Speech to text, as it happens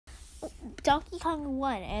Donkey Kong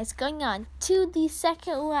 1 is going on to the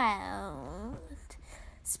second round.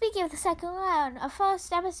 Speaking of the second round, our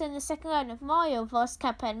first episode in the second round of Mario vs.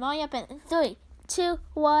 Cuphead. Mario up in 3, 2,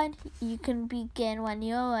 1. You can begin when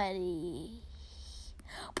you're ready.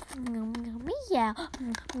 Meow, meow, meow,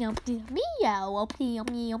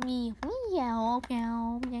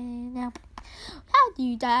 meow, meow. How do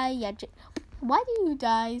you die? Why do you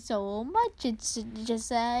die so much? It's just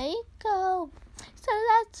like go. So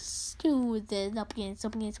let's do this.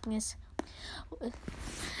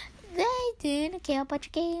 They didn't care about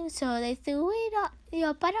your game, so they threw it on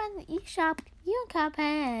your butt on the eShop. You can't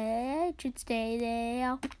pay, should stay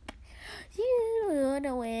there. You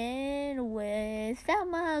wanna win with that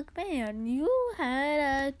mug, man. You had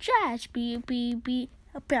a trash beep beep beep.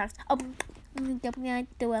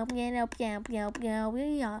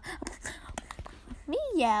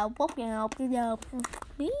 Meow,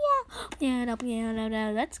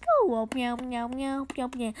 let's go. Well,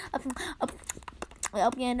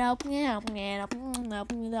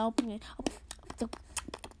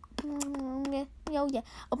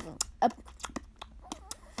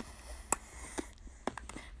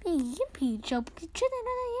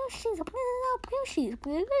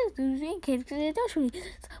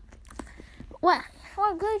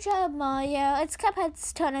 good job, Mario. It's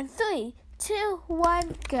Cuphead's turn in 3, 2,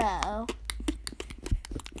 1, go.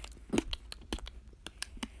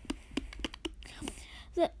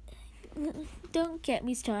 Don't get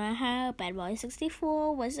me started how Bad Boy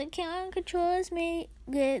 64 wasn't counting controllers made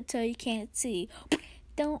good so you can't see.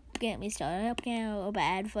 Don't get me started up now.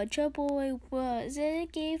 Bad for Boy was a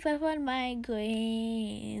gift for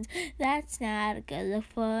migraines. That's not good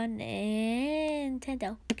for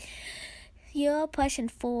Nintendo. You're pushing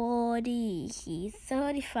 40, he's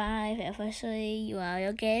 35, officially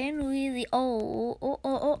you're getting really old.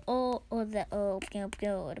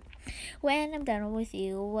 When I'm done with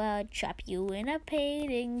you, I'll trap you in a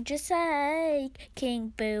painting just like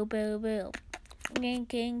King Boo Boo Boo.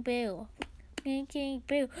 King Boo. King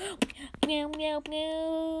Boo. Meow meow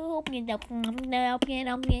meow. Meow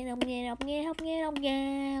meow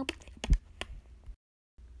meow.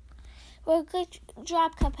 Well, good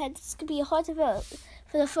job, Cuphead. This could be a hard vote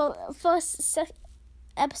for the first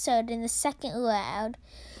episode in the second round.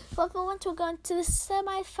 But for once, we're going to the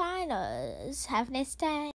semifinals. Have a nice day.